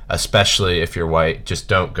it, especially if you're white. Just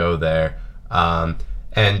don't go there.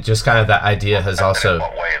 And just kind of that idea has also. In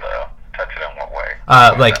what way, though? Touch it in what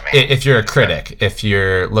way? Like if you're a critic, if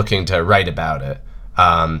you're looking to write about it,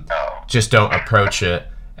 just don't approach it.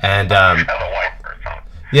 And as a white person.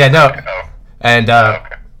 Yeah, no. And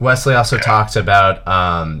Wesley also talked about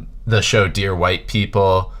the show Dear White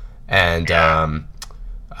People and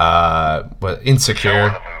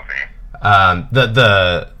Insecure.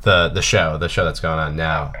 The show that's going on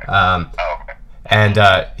now. And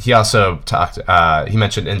he also talked. He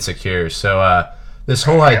mentioned Insecure. So this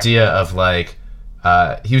whole idea of like,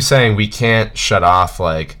 he was saying we can't shut off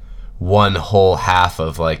like one whole half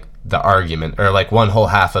of like the argument, or like one whole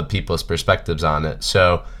half of people's perspectives on it.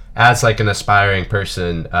 So as like an aspiring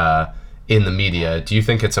person in the media, do you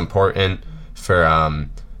think it's important for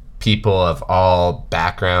people of all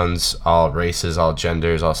backgrounds, all races, all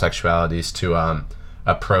genders, all sexualities to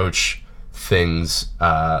approach things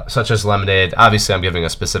such as Lemonade? Obviously, I'm giving a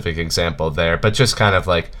specific example there, but just kind of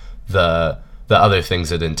like the other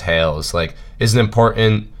things it entails. Like, is it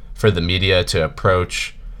important for the media to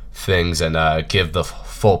approach things and give the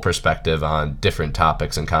full perspective on different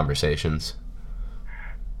topics and conversations?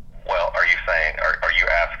 Well, are you saying, are you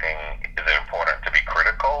asking, is it important to be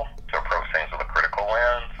critical, to approach things with a critical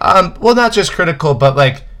lens? Well, not just critical, but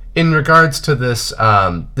like in regards to this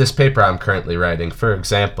this paper I'm currently writing, for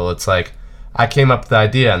example, it's like I came up with the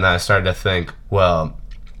idea and then I started to think, well,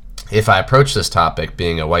 if I approach this topic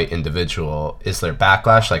being a white individual, is there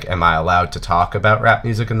backlash? Like, am I allowed to talk about rap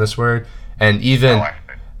music in this word? And even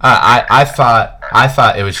I thought I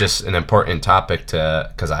thought it was just an important topic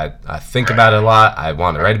because I think about it a lot. I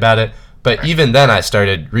want to write about it. But even then, I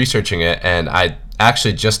started researching it, and I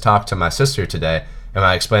actually just talked to my sister today, and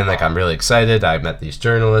I explained, like, I'm really excited. I met these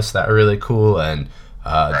journalists that are really cool, and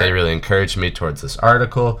they really encouraged me towards this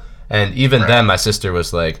article. And even then, my sister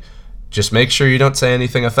was like, just make sure you don't say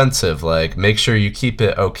anything offensive. Like, make sure you keep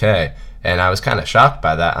it okay. And I was kind of shocked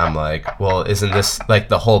by that. I'm like, well, isn't this, like,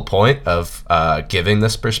 the whole point of giving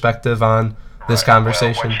this perspective on this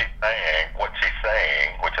conversation? Well, what she's saying,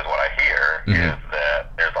 which is what I hear, is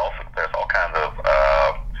that there's all kinds of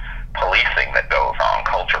policing that goes on,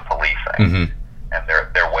 culture policing. And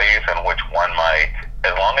there are ways in which one might,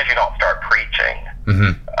 as long as you don't start preaching,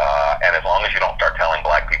 and as long as you don't start telling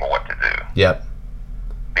black people what to do. Yep.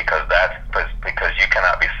 Because you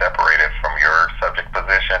cannot be separated from your subject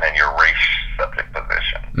position and your race subject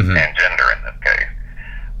position, and gender in this case.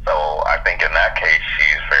 So I think in that case,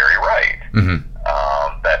 she's very right.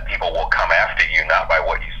 That people will come after you not by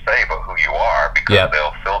what you say, but who you are, because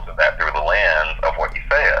they'll filter that through the lens of what you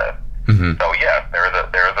said. So yes,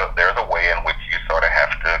 there's a way in which you sort of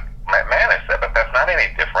have to manage that, but that's not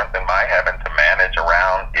any different than my having to manage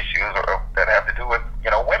around issues that have to do with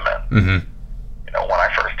women. When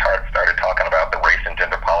I first started talking about the race and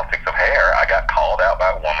gender politics of hair, I got called out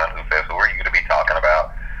by a woman who says, "Who are you to be talking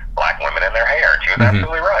about black women and their hair?" And she was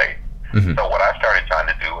absolutely right. So what I started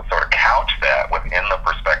trying to do was sort of couch that within the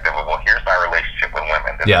perspective of, well, here's my relationship with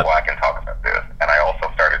women. This is why I can talk about this. And I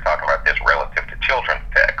also started talking about this relative to children's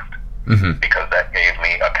text, because that gave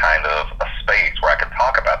me a kind of a space where I could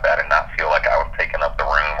talk about that and not feel like I was taking up the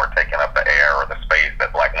room or taking up the air or the space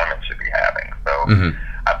that black women should be having. So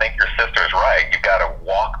I think your sister's right. You've got to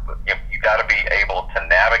you've got to be able to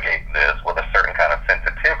navigate this with a certain kind of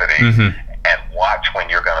sensitivity and watch when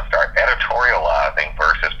you're going to start editorializing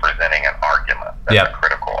versus presenting an argument. That's a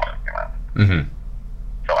critical argument.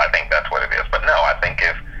 So I think that's what it is. But no, I think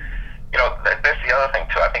if, that's the other thing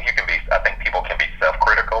too. I think people can be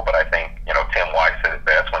self-critical, but I think, Tim White said it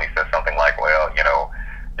best when he said something like, well,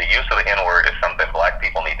 the use of the N-word is something black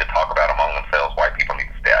people need to talk about among themselves. White people need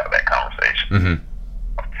to stay out of that conversation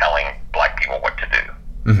of telling black people what to do.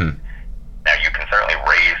 Now, you can certainly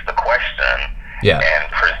raise the question and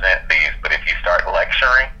present these, but if you start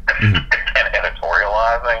lecturing and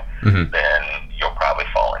editorializing, then you'll probably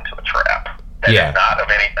fall into a trap. And it's not of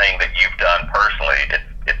anything that you've done personally.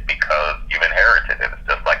 It's because you've inherited it. It's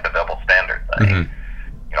just like the double standard thing.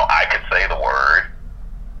 I could say the word,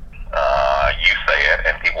 you say it,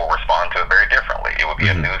 and people respond to it very differently. It would be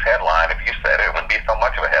a news headline if you said it. It wouldn't be so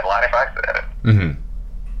much of a headline if I said it.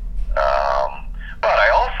 But I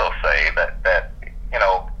also say that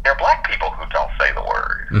there are black people who don't say the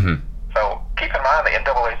word. So keep in mind the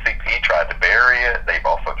NAACP tried to bury it. They've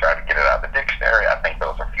also tried to get it out of the dictionary. I think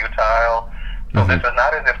those are futile. So this is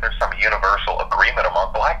not as if there's some universal agreement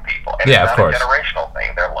among black people. And it's not a generational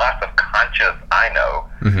thing. There are lots of conscious, I know,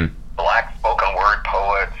 black spoken word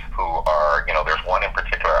poets who are, there's one in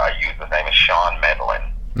particular I use. His name is Sean Medlin.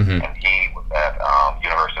 And he was at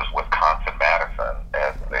University of Wisconsin-Madison.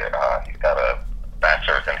 He's got a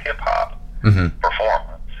bachelor's in hip-hop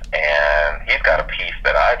performance. And he's got a piece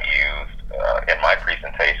that I've used in my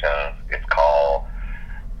presentations. It's called,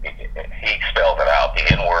 he spells it out,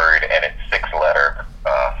 the N-word, and it's 6-letter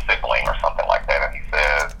sibling or something like that. And he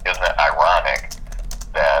says, isn't it ironic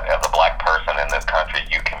that as a black person in this country,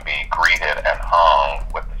 you can be greeted and hung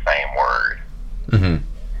with the same word?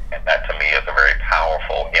 And that to me is a very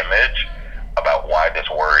powerful image about why this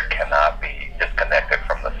word cannot be disconnected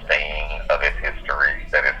from the stain of its history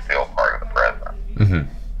that is still part of the present.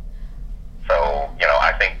 So,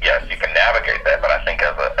 I think, yes, you can navigate that, but I think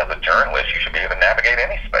as a journalist, you should be able to navigate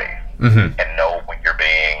any space and know when you're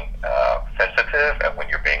being sensitive and when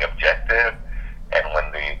you're being objective and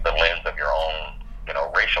when the lens of your own,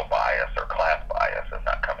 racial bias or class bias is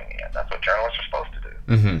not coming in. That's what journalists are supposed to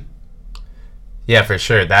do. Yeah, for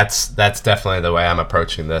sure. That's definitely the way I'm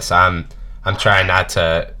approaching this. I'm trying not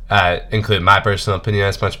to include my personal opinion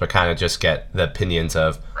as much, but kind of just get the opinions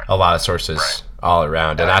of a lot of sources all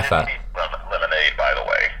around. And I thought lemonade, by the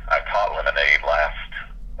way. I taught lemonade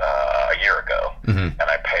a year ago, and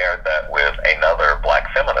I paired that with another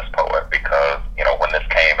black feminist poet because, when this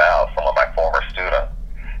came out, some of my former students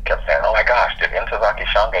kept saying, "Oh my gosh, did Ntozake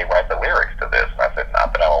Shange write the lyrics to this?" And I said,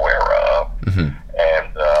 "Not that I'm aware of,"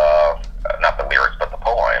 and not the lyrics, but the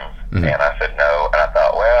poems. And I said, "No," and I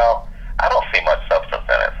thought, well, I don't see much substance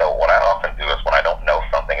in it. So what I often do is when I don't know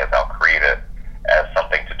something is I'll create it as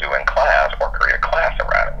something to do in class or create a class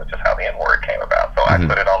around it, which is how the N-word came about. So I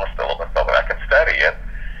put it on the syllabus so that I could study it.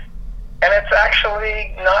 And it's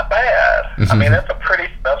actually not bad. I mean, it's a pretty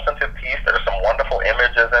substantive piece piece. There's some wonderful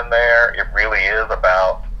images in there. It really is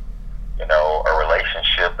about, a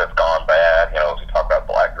relationship that's gone bad. As we talk about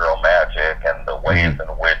Black Girl Magic and the ways in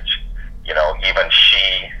which, even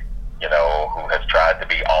she, who has tried to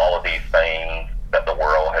be all of these things that the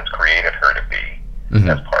world has created her to be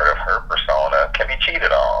as part of her persona, can be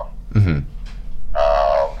cheated on.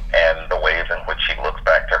 And the ways in which she looks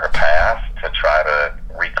back to her past to try to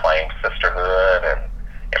reclaim sisterhood and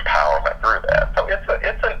empowerment through that. So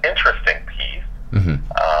it's an interesting piece.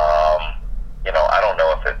 I don't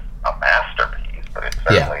know if it's a masterpiece, but it's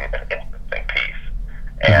certainly an interesting piece.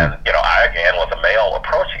 And I again was a male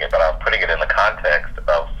approaching it, but I was putting it in the context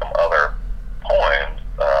of some other poems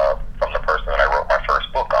from the person that I wrote my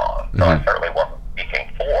first book on. So I certainly wasn't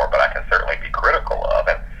speaking for, but I can certainly be critical of.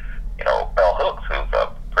 And Bell Hooks, who's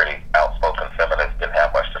a pretty outspoken feminist, didn't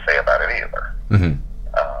have much to say about it either.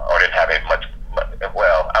 Or didn't have it much.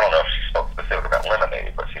 Well, I don't know if she spoke specifically about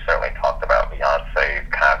Lemonade, but she certainly talked about Beyonce's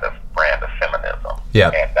kind of brand of feminism.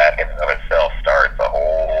 And that in and of itself starts a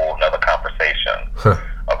whole another conversation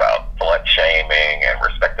about slut shaming and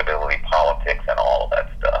respectability politics and all of that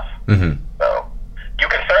stuff. So you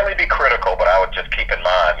can certainly be critical, but I would just keep in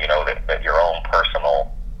mind, that your own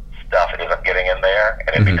personal stuff isn't getting in there,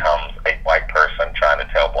 and it becomes a white person trying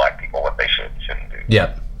to tell Black people what they should and shouldn't do.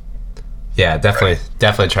 Yeah, definitely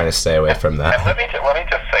trying to stay away from that. And let me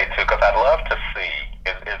just say too, because I'd love to see,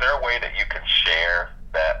 is there a way that you can share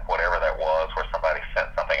that, whatever that was, where somebody sent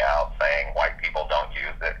something out saying white people don't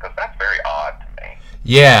use it? Because that's very odd to me.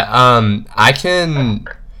 Yeah, I can.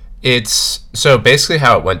 It's so basically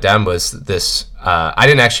how it went down was this. I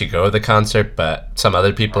didn't actually go to the concert, but some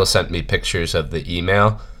other people sent me pictures of the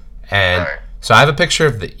email, and so I have a picture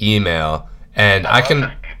of the email, and I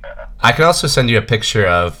can also send you a picture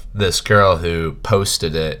of this girl who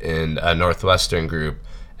posted it in a Northwestern group,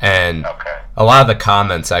 and a lot of the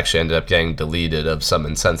comments actually ended up getting deleted of some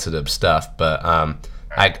insensitive stuff, but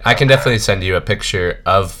I can definitely send you a picture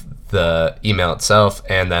of the email itself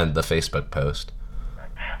and then the Facebook post.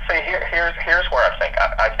 See, here's where I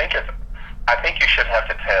think you should have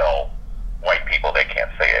to tell white people they can't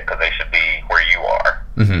say it, because they should be where you are,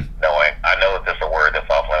 knowing, I know that this is a word that's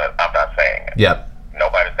off limits, I'm not saying it.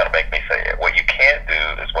 Nobody's going to make me say it. What you can't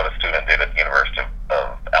do is what a student did at the University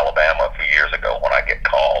of Alabama a few years ago when I get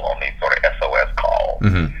called on these sort of SOS calls.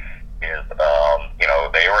 Is,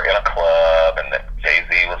 they were in a club and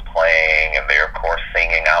Jay-Z was playing and they're, of course,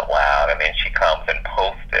 singing out loud, and then she comes and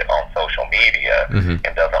posts it on social media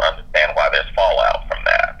and doesn't understand why there's fallout from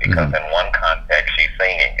that. Because in one context, she's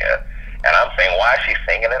singing it. And I'm saying, why is she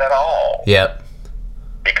singing it at all?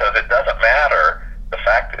 Because it doesn't matter. The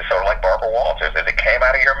fact is, sort of like Barbara Walters, is it came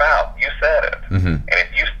out of your mouth. You said it, and if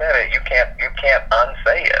you said it, you can't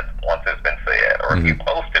unsay it once it's been said. Or if you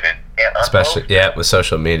posted it, you can't unpost it. With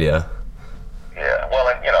social media. Well,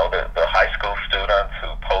 and the high school students who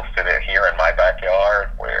posted it here in my backyard,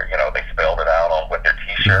 where they spelled it out on with their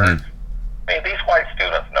T-shirts. I mean, these white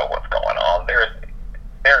students know what's going on. There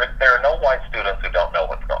are no white students who don't know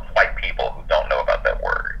what's going on. White people who don't know about that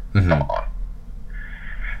word. Come on.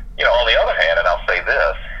 On the other hand, and I'll say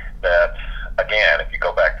this, that, again, if you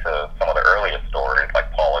go back to some of the earliest stories,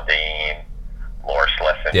 like Paula Deen, Laura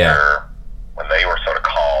Schlesinger, when they were sort of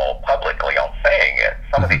called publicly on saying it,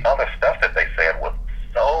 some of the other stuff that they said was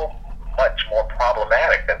so much more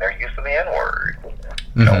problematic than their use of the N-word.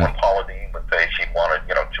 When Paula Deen would say she'd want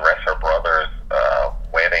to, dress her brother's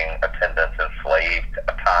wedding attendants in slaved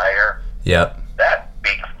attire. That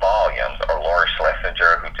speaks volumes. Or Laura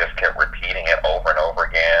Schlesinger, who just kept repeating it over and over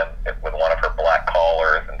again with one of her black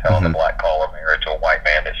callers and telling the black caller married to a white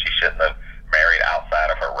man that she shouldn't have married outside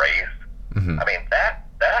of her race. I mean, that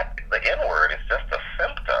the N-word is just a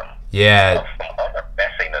symptom of some other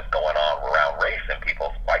messiness going on around race in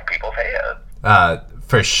white people's heads.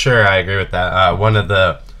 For sure, I agree with that. One of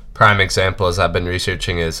the prime examples I've been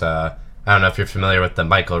researching is, I don't know if you're familiar with the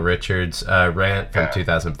Michael Richards rant from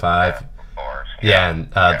 2005. And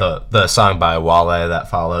the song by Wale that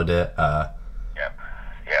followed it.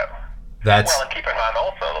 That's. Well, and keep in mind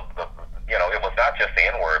also, it was not just the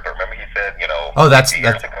N-word, but remember he said,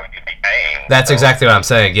 years ago you'd be hanged. That's exactly what I'm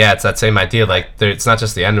saying. Yeah, it's that same idea. Like, it's not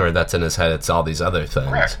just the N-word that's in his head; it's all these other things.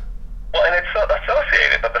 Correct. Well, and it's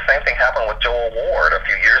associated, but the same thing happened with Joel Ward a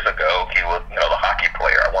few years ago. He was, the hockey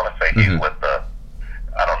player. I want to say he's with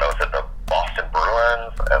I don't know, is it the Boston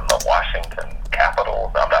Bruins and the Washington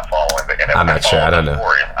Capitals? I'm not following. I'm not sure. I don't know.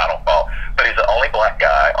 I don't follow. But he's the only black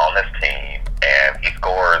guy on this team, and he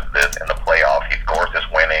scores this in the playoffs. He scores this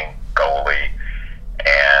winning goalie,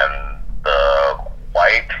 and the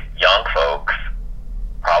white young folks,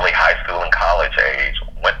 probably high school and college age,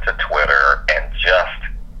 went to Twitter and just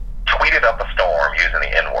tweeted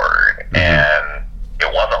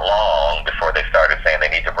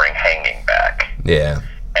Yeah.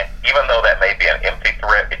 And even though that may be an empty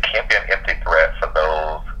threat, it can't be an empty threat for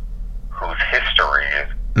those whose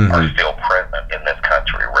histories are still present in this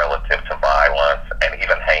country relative to violence and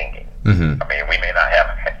even hanging. I mean, we may not have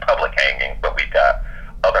public hanging, but we've got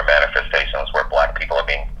other manifestations where black people,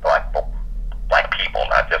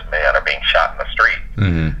 not just men, are being shot in the street,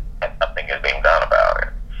 and nothing is being done about it.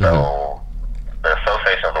 So the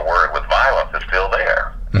association of the word with violence is still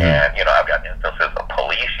there. And, you know, I've got instances of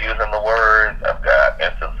police using the words. I've got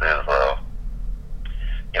instances of,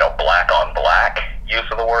 you know, black on black use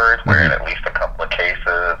of the words, where in at least a couple of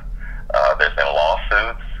cases, there's been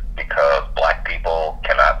lawsuits because black people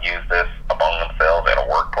cannot use this among themselves in a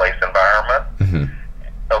workplace environment.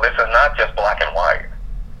 So this is not just black and white.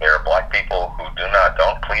 There are black people who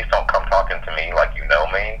please don't come talking to me like you know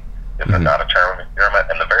me. This is not a term of endearment.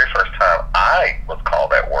 And the very first time I was called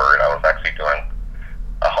that word, I was actually doing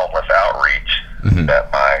a homeless outreach that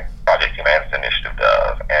my Project Humanist initiative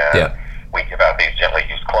does. And we give out these gently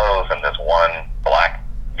used clothes, and this one black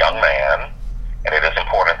young man, and it is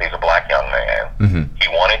important he's a black young man, he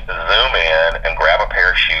wanted to zoom in and grab a pair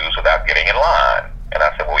of shoes without getting in line. And I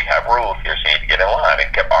said, well, we have rules here, so you need to get in line. And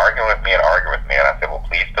he kept arguing with me, and I said, well,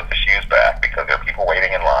 please put the shoes back, because there are people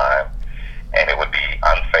waiting in line, and it would be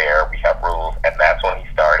unfair. We have rules. And that's when he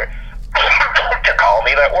started to call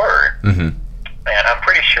me that word. And I'm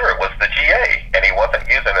pretty sure it was the GA, and he wasn't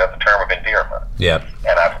using it as a term of endearment.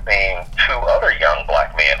 And I've seen two other young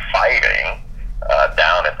black men fighting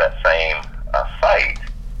down at that same site,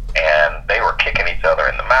 and they were kicking each other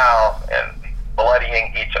in the mouth and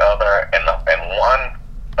bloodying each other, and one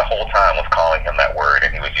the whole time was calling him that word,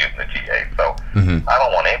 and he was using the GA. So I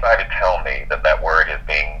don't want anybody to tell me that that word is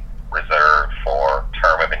being reserved for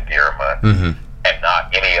term of endearment and not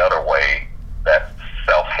any other way that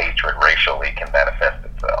self-hatred racially can manifest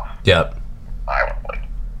itself. Violently.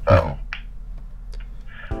 So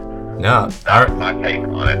no, that's my take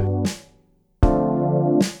on it.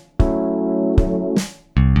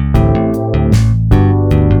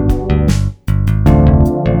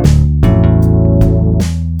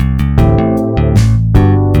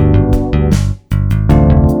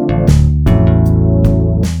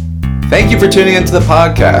 Thank you for tuning into the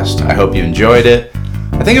podcast. I hope you enjoyed it.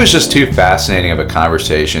 I think it was just too fascinating of a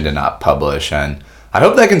conversation to not publish, and I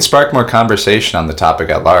hope that can spark more conversation on the topic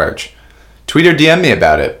at large. Tweet or DM me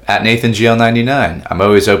about it, at NathanGL99. I'm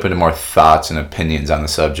always open to more thoughts and opinions on the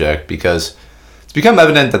subject, because it's become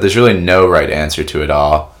evident that there's really no right answer to it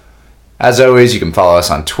all. As always, you can follow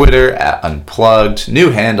us on Twitter, at Unplugged,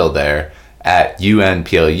 new handle there, at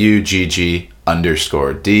UNPLUGG_D.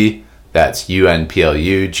 That's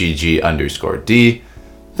UNPLUGG_D.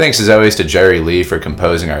 Thanks as always to Jerry Lee for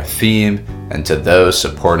composing our theme, and to those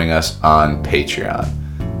supporting us on Patreon.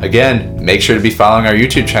 Again, make sure to be following our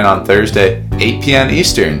YouTube channel on Thursday, 8 p.m.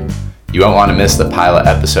 Eastern. You won't want to miss the pilot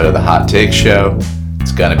episode of the Hot Take Show.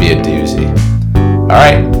 It's gonna be a doozy.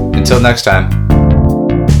 Alright, until next time.